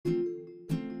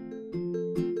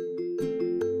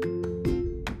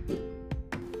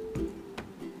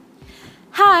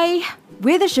Hi,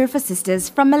 we're the Shurfa sisters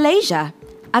from Malaysia.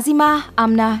 Azima,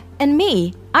 Amna, and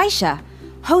me, Aisha,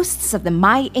 hosts of the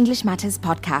My English Matters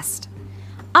podcast.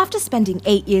 After spending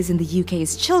 8 years in the UK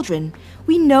as children,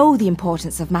 we know the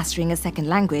importance of mastering a second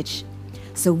language.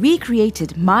 So we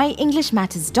created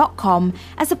MyEnglishMatters.com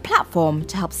as a platform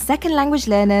to help second language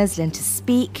learners learn to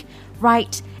speak,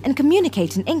 write, and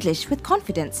communicate in English with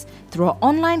confidence through our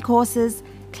online courses,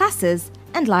 classes,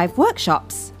 and live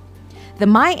workshops. The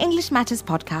My English Matters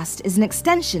podcast is an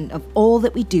extension of all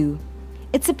that we do.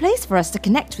 It's a place for us to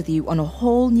connect with you on a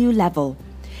whole new level.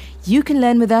 You can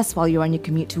learn with us while you're on your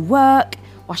commute to work,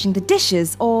 washing the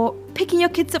dishes, or picking your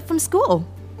kids up from school.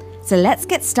 So let's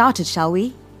get started, shall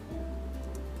we?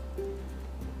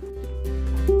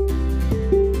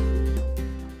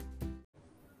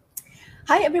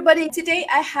 Hi everybody, today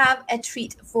I have a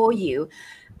treat for you.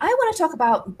 I want to talk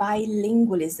about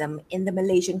bilingualism in the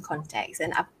Malaysian context,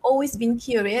 and I've always been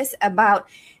curious about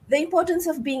the importance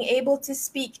of being able to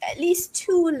speak at least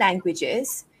 2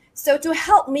 languages. So to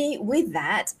help me with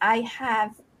that, I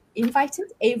have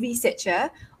invited a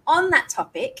researcher on that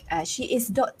topic. She is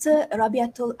Dr.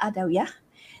 Rabiatul Adawiyah,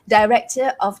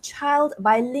 Director of Child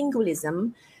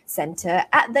Bilingualism Center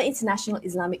at the International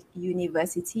Islamic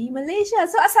University, Malaysia.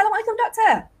 So, Assalamualaikum,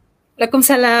 Doctor.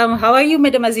 Waalaikumsalam. How are you,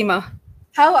 Madam Azima?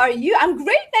 How are you? I'm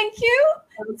great, thank you.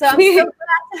 So I'm so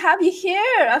glad to have you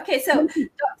here. Okay, so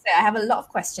Doctor, I have a lot of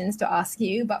questions to ask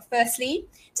you, but firstly,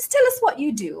 just tell us what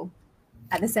you do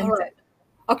at the center. Right.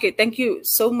 Okay, thank you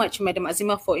so much, Madam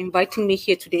Azima, for inviting me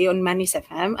here today on Manis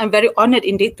FM. I'm very honored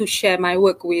indeed to share my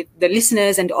work with the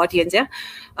listeners and the audience.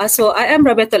 So I am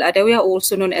Rabiatul Adawiyah,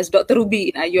 also known as Dr. Ruby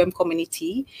in IUM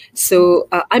community. So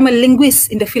I'm a linguist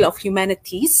in the field of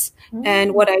humanities.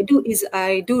 And what I do is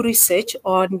I do research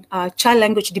on child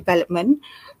language development.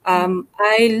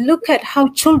 I look at how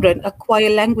children acquire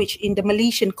language in the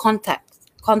Malaysian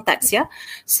context.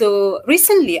 So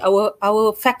recently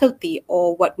our faculty,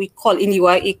 or what we call in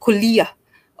UIA Kuliah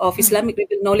of Islamic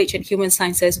Legal Knowledge and Human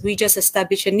Sciences, we just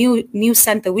established a new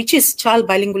center, which is Child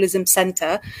Bilingualism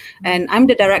Center, and I'm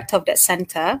the director of that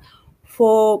center.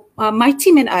 For my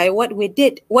team and I, what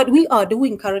we are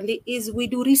doing currently is we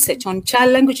do research on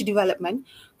child language development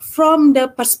from the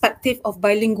perspective of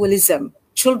bilingualism.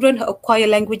 Children who acquire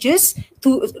languages,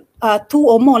 2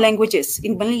 or more languages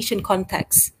in Malaysian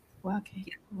context. Wow, okay.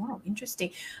 Wow,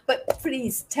 interesting. But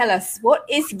please tell us, what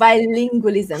is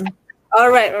bilingualism?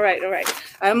 All right.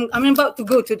 I'm about to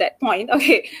go to that point.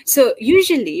 Okay, so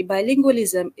usually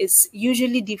bilingualism is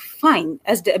usually defined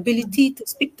as the ability to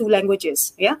speak 2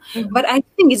 languages. But I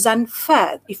think it's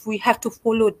unfair if we have to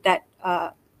follow that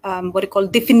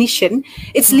definition.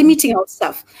 It's limiting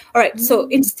ourselves. All right. So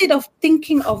instead of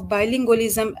thinking of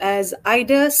bilingualism as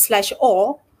either /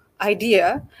 or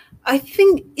idea, I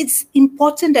think it's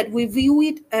important that we view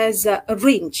it as a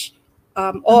range,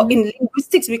 or in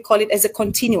linguistics we call it as a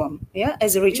continuum,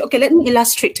 as a range. Okay, let me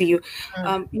illustrate to you.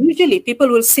 Usually people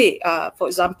will say, for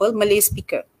example, Malay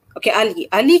speaker. Okay,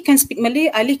 Ali can speak Malay,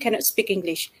 Ali cannot speak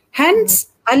English. Hence,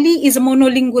 Ali is a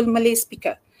monolingual Malay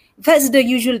speaker. That's the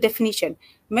usual definition.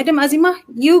 Madam Azima,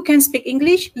 you can speak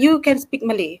English, you can speak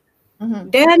Malay.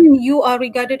 Then you are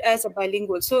regarded as a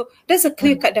bilingual. So that's a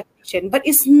clear-cut definition, but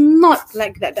it's not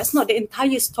like that. That's not the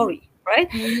entire story, right?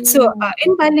 So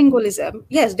in bilingualism,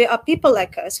 yes, there are people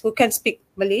like us who can speak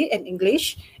Malay and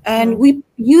English, and we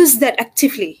use that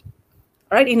actively,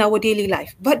 right, in our daily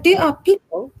life. But there are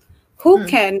people who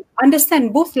can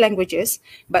understand both languages,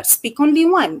 but speak only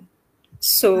one.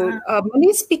 So a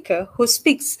Malay speaker who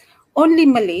speaks only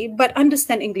Malay, but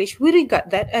understand English, we regard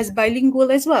that as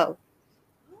bilingual as well.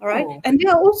 All right, and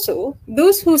there are also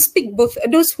those who speak both,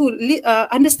 those who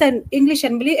understand English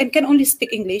and Malay and can only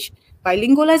speak English,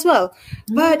 bilingual as well.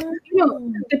 But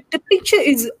the picture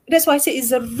is, that's why I say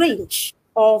it's a range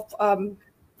of,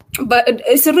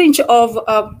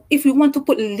 if we want to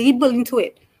put a label into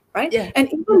it, right?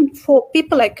 And even for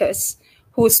people like us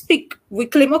who speak, we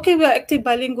claim, okay, we are active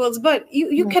bilinguals, but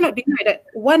you cannot deny that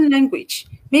one language,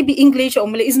 maybe English or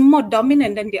Malay, is more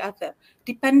dominant than the other,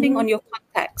 depending on your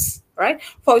context. Right.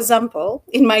 For example,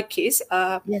 in my case,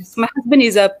 my husband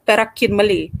is a Perakin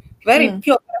Malay, very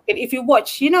pure Perakin. If you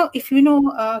watch, if you know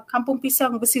Kampung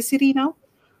Pisang Bersisiri now,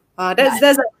 it's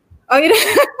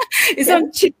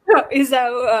on Citra. It's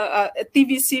a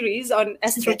TV series on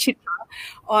Astro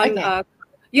Citra.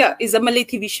 It's a Malay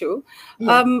TV show.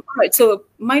 Right. So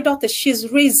my daughter,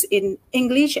 she's raised in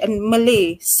English and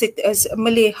Malay, as a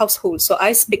Malay household. So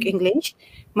I speak English.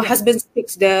 My husband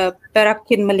speaks the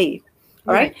Perakin Malay.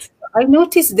 All right. I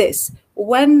noticed this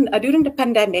when during the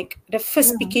pandemic, the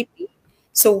first PKP.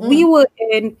 So we were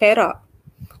in Perak.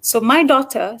 So my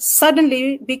daughter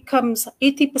suddenly becomes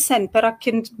 80%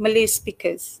 Perakhian Malay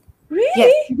speakers.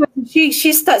 Really? Yes,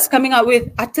 she starts coming out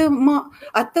with ata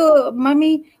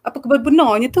mami apa khabar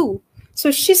benarnya tu.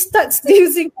 So she starts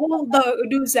using all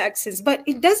those accents, but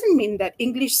it doesn't mean that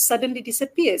English suddenly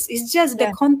disappears. It's just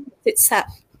the content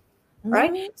itself,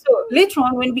 right? So later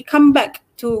on, when we come back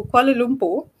to Kuala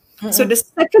Lumpur, so the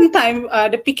second time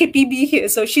the PKPB here,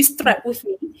 so she's trapped with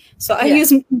me. So I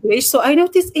use English. So I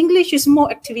notice English is more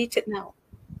activated now,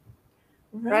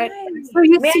 right? So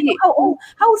you see,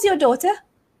 how old's your daughter?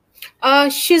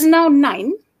 She's now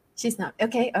 9. She's not.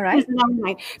 Okay, all right. She's now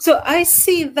 9. So I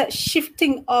see that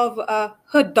shifting of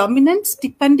her dominance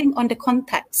depending on the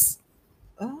context.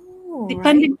 Oh,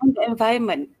 depending on the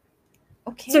environment.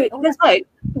 Okay. So that's why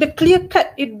the clear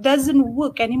cut, it doesn't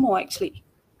work anymore actually.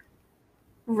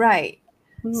 Right.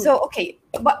 So, okay,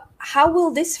 but how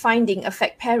will this finding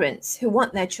affect parents who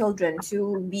want their children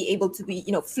to be able to be,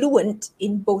 fluent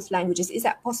in both languages? Is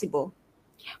that possible?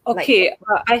 Okay,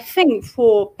 I think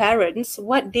for parents,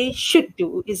 what they should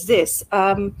do is this.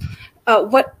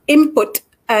 What input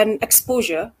and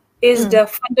exposure is the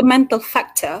fundamental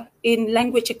factor in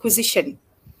language acquisition.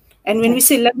 And when we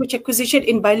say language acquisition,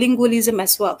 in bilingualism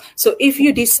as well. So if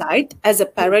you decide as a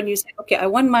parent, you say, okay, I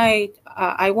want my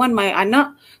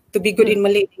anak to be good in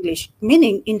Malay and English,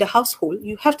 meaning in the household,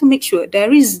 you have to make sure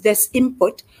there is this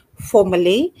input for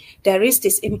Malay, there is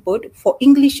this input for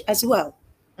English as well.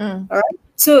 All right.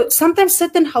 So sometimes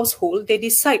certain household, they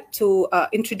decide to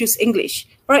introduce English.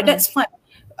 All right, that's fine.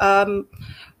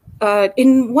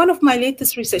 In one of my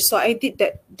latest research, so I did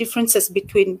that differences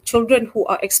between children who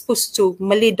are exposed to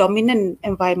Malay dominant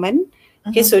environment.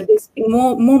 Okay, so they speak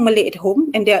more Malay at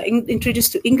home and they are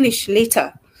introduced to English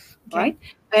later, right?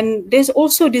 And there's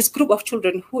also this group of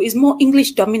children who is more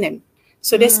English dominant.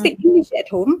 So they speak English at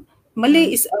home,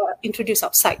 Malay is introduced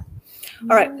outside.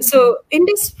 All right, so in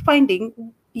this finding,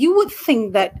 you would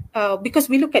think that because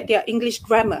we look at their English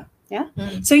grammar,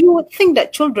 so you would think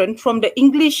that children from the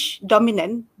English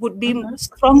dominant would be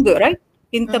stronger, right?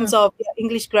 In terms of their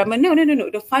English grammar. No.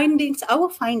 Our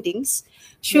findings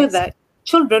show that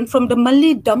children from the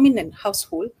Malay dominant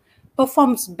household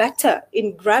performs better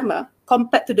in grammar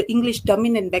compared to the English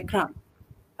dominant background.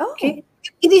 Oh. Okay.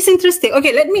 It is interesting.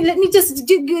 Okay, let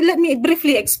me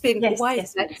briefly explain why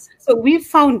is that. So we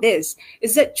found this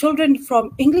is that children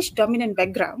from English dominant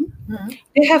background,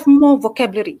 they have more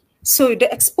vocabulary. So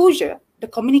the exposure, the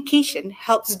communication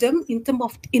helps them in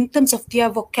terms of their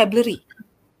vocabulary.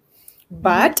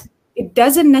 But it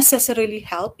doesn't necessarily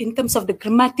help in terms of the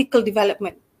grammatical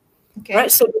development. Okay.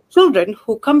 Right, so the children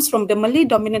who comes from the Malay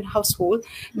dominant household,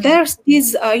 there's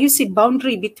this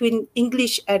boundary between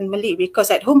English and Malay, because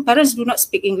at home parents do not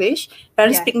speak English,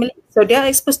 parents speak Malay, so they are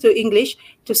exposed to English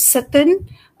to certain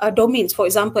domains, for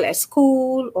example at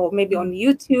school or maybe on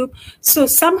YouTube. So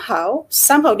somehow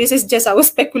this is just our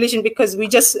speculation because we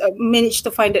just managed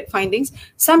to find that findings.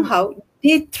 Somehow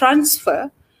they transfer.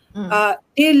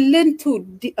 They learn to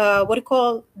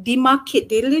demarcate.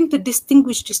 They learn to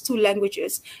distinguish these two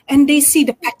languages, and they see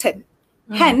the pattern.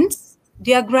 Hence,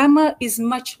 their grammar is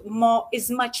much more. They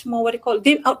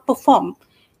outperform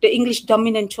the English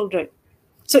dominant children.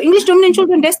 So English dominant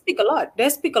children, they speak a lot.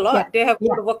 They have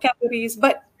vocabularies,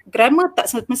 but grammar tak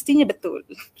semestinya betul.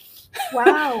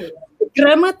 Wow.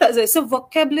 Grammar tak. So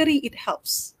vocabulary it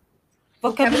helps.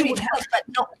 Vocabulary helps, but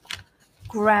not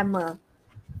grammar.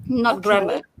 Not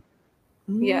grammar.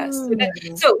 Yes.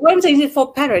 So what I'm saying is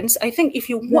for parents, I think if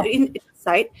you want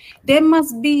inside, there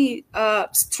must be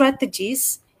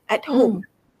strategies at home.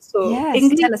 So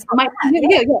English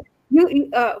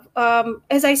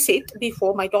as I said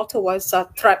before, my daughter was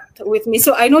trapped with me.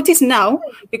 So I notice now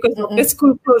because of the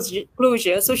school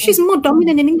closure. So she's more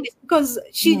dominant in English because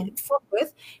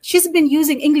she's been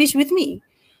using English with me.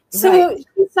 So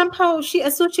somehow she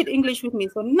associated English with me.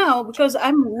 So now, because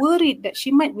I'm worried that she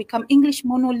might become English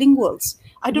monolinguals,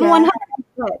 I don't want her to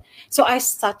do that. So I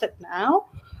started now.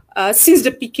 Since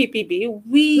the PKPB,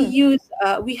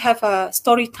 we have a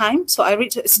story time. So I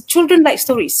read, children like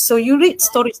stories. So you read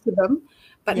stories to them.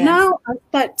 But now I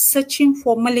start searching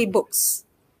for Malay books.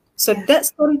 So that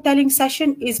storytelling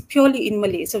session is purely in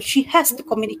Malay. So she has to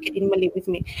communicate in Malay with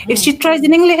me. If she tries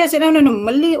in English, I said, no,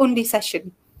 Malay only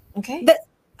session. Okay.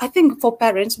 I think for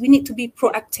parents, we need to be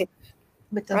proactive,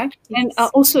 right? Yes. And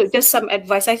also just some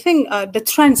advice. I think the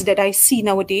trends that I see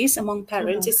nowadays among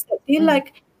parents is that they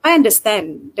I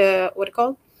understand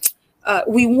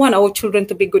we want our children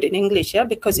to be good in English,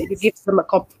 because it gives them a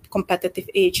competitive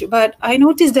edge. But I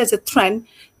noticed there's a trend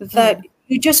that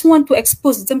you just want to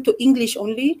expose them to English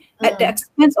only at the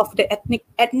expense of the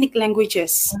ethnic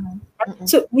languages,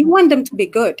 So we want them to be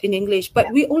good in English,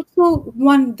 but we also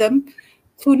want them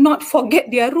to not forget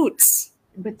their roots.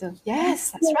 Betul.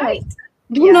 Yes, that's right.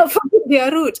 Do not forget their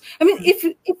roots. I mean, if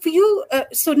you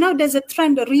so now there's a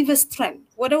trend, a reverse trend.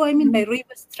 What do I mean by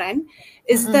reverse trend?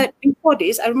 Is that before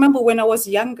this, I remember when I was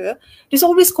younger, there's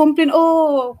always complaint,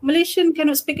 oh, Malaysian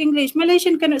cannot speak English.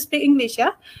 Malaysian cannot speak English,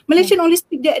 yeah? Malaysian only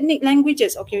speak their ethnic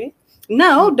languages, okay?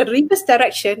 Now, the reverse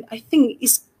direction, I think,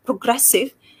 is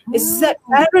progressive, is that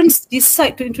parents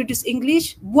decide to introduce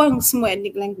English, buang semua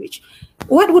ethnic language.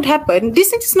 What would happen?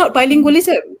 This is not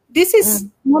bilingualism. This is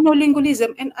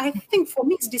monolingualism. And I think for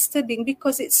me it's disturbing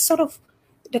because it's sort of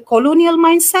the colonial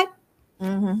mindset,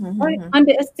 right?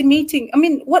 Underestimating. I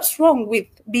mean, what's wrong with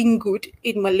being good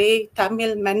in Malay,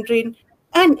 Tamil, Mandarin,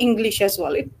 and English as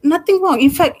well? Nothing wrong. In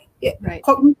fact,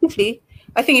 cognitively,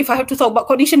 I think if I have to talk about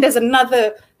cognition, there's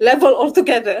another level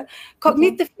altogether.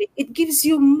 Cognitively, it gives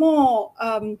you more,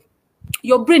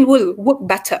 your brain will work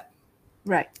better.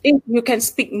 Right. If you can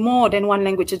speak more than one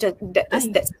language.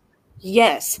 That's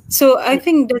yes. So I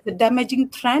think there's a damaging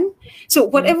trend. So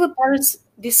whatever parents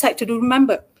decide to do,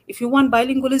 remember, if you want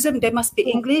bilingualism, there must be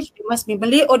English, there must be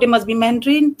Malay, or there must be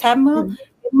Mandarin, Tamil,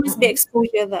 there must be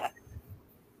exposure there.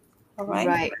 All right.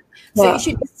 Right. So it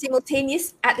should be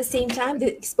simultaneous at the same time,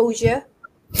 the exposure.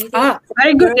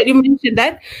 Very good that you mentioned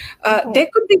that.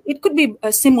 It could be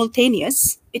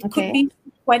simultaneous. It could be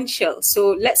sequential.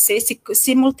 So let's say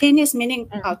simultaneous meaning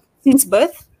since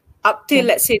birth up till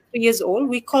let's say 3 years old,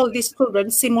 we call these children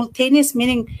simultaneous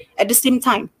meaning at the same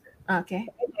time. Okay.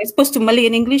 Exposed to Malay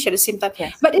and English at the same time.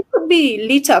 Yes. But it could be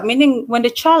later, meaning when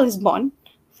the child is born,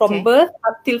 from birth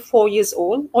up till 4 years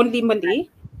old, only Malay,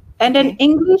 and then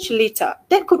English later.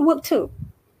 That could work too.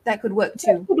 That could work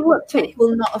too. And it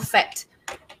will not affect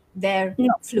their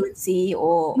fluency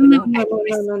or no.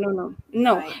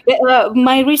 Right.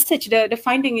 My research, the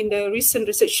finding in the recent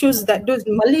research shows that those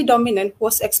Malay dominant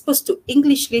was exposed to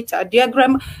English later, their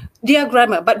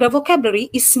grammar, but the vocabulary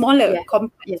is smaller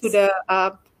compared to the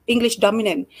English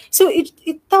dominant. So it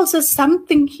tells us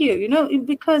something here,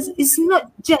 because it's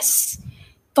not just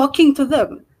talking to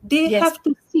them. They have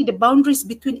to see the boundaries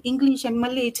between English and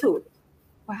Malay too.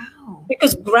 Wow.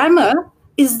 Because grammar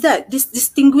is that this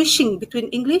distinguishing between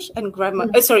English and grammar,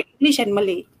 English and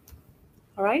Malay.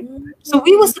 All right. So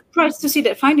we were surprised to see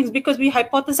that findings because we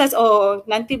hypothesized,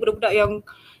 nanti budak-budak yang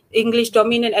English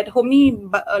dominant at home ni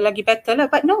lagi better lah.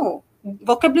 But no,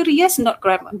 vocabulary yes, not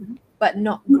grammar. But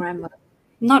not grammar.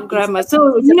 Not grammar.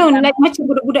 So like macam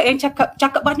budak-budak yang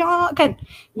cakap banyak kan.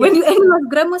 When you analyze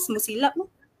grammar, semua silap.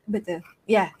 Betul.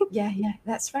 Yeah.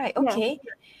 That's right. Okay.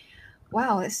 Yeah.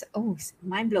 Wow. It's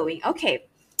mind-blowing. Okay.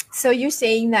 So you're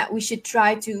saying that we should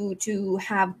try to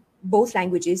have both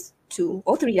languages, 2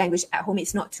 or 3 languages at home.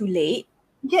 It's not too late.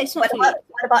 Yeah, it's not too late.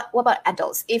 What about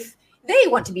adults? If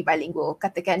they want to be bilingual,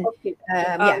 katakan. Okay.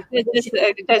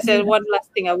 That's one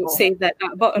last thing I would say that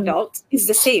about adults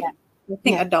is the same. I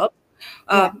think adults,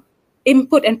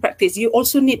 input and practice. You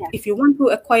also need, if you want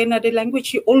to acquire another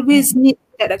language, you always need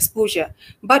that exposure.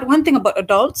 But one thing about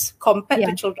adults compared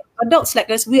to children, adults like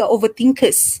us, we are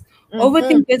overthinkers.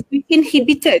 Overthinkers, we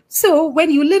inhibited. So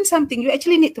when you learn something, you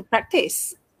actually need to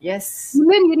practice. Yes.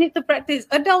 You need to practice.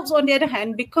 Adults on the other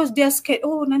hand, because they are scared,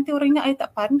 nanti orang ingat I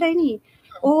tak pandai ni.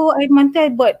 Nanti I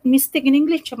buat mistake in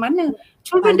English macam mana.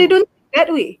 Children, they don't think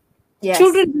that way. Yes.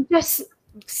 Children just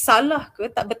salah ke,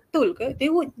 tak betul ke,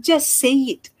 they would just say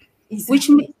it. Exactly.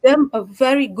 Which makes them a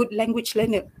very good language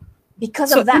learner.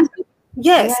 Because of that.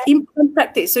 Yes, in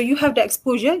practice. So you have the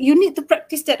exposure, you need to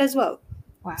practice that as well.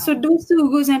 Wow. So those two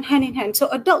goes hand in hand. So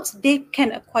adults, they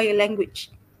can acquire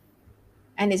language.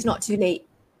 And it's not too late.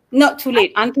 Not too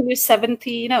late. Until you're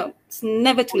 70, it's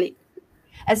never too late.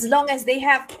 As long as they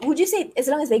have, would you say, as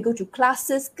long as they go to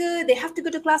classes, they have to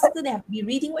go to classes, they have to be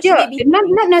reading? What should they be?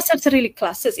 Not necessarily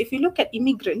classes. If you look at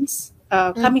immigrants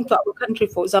coming to our country,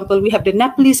 for example, we have the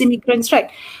Nepalese immigrants,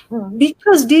 right?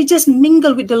 Because they just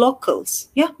mingle with the locals,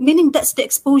 meaning that's the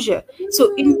exposure.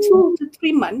 So in 2 to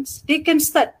 3 months, they can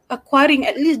start acquiring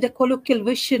at least the colloquial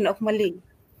version of Malay.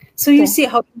 So you see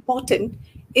how important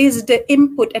is the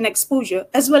input and exposure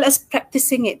as well as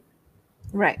practicing it.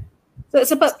 Right. So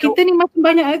sebab kita ni macam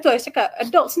banyak tu, I cakap,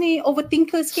 adults ni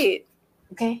overthinker sikit.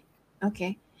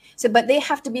 Okay. So but they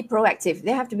have to be proactive.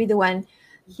 They have to be the one.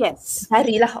 Yes.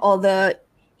 Carilah all the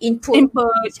input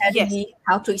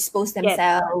how to expose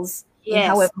themselves in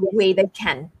however way they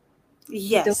can.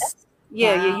 Yes.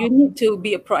 You need to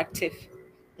be proactive.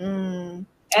 And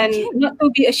not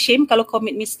to be ashamed kalau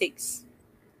commit mistakes.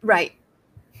 Right.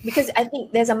 Because I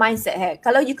think there's a mindset here.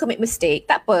 Kalau you commit mistake,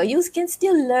 tak apa. You can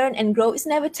still learn and grow. It's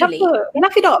never too late.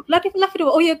 Laugh it off. Laugh it off.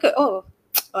 Oh, yeah, good. Oh,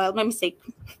 well, my mistake.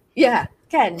 Yeah.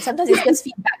 Kan? Sometimes it's just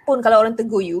feedback pun kalau orang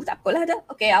tegur you, tak apalah dah.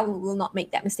 Okay, I will not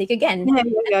make that mistake again.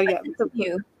 Yeah.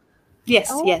 You. Yes,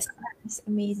 Oh, yes. That's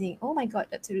amazing. Oh my God,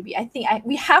 Dr. Ruby. I think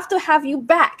we have to have you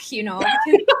back, All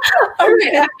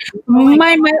right.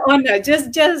 My honor.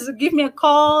 Just give me a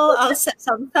call. I'll set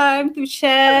some time to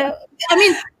share. I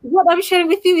mean, what I'm sharing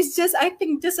with you is just, I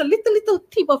think, just a little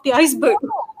tip of the iceberg.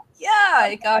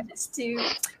 Yeah, gosh, it's too.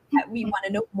 We want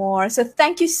to know more. So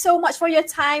thank you so much for your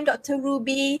time, Dr.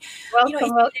 Ruby.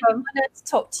 Welcome. I wanted to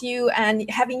talk to you and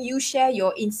having you share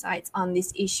your insights on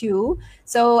this issue.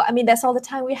 So, I mean, that's all the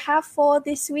time we have for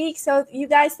this week. So you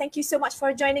guys, thank you so much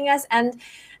for joining us. And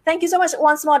thank you so much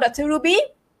once more, Dr. Ruby.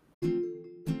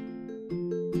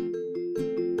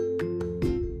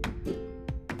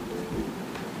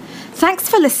 Thanks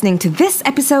for listening to this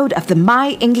episode of the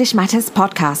My English Matters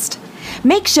podcast.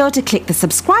 Make sure to click the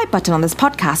subscribe button on this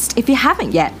podcast if you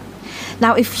haven't yet.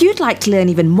 Now, if you'd like to learn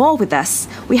even more with us,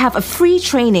 we have a free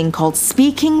training called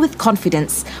Speaking with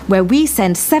Confidence, where we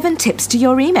send 7 tips to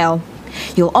your email.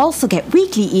 You'll also get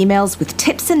weekly emails with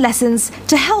tips and lessons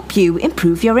to help you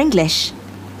improve your English.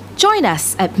 Join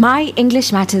us at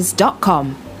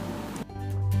myenglishmatters.com.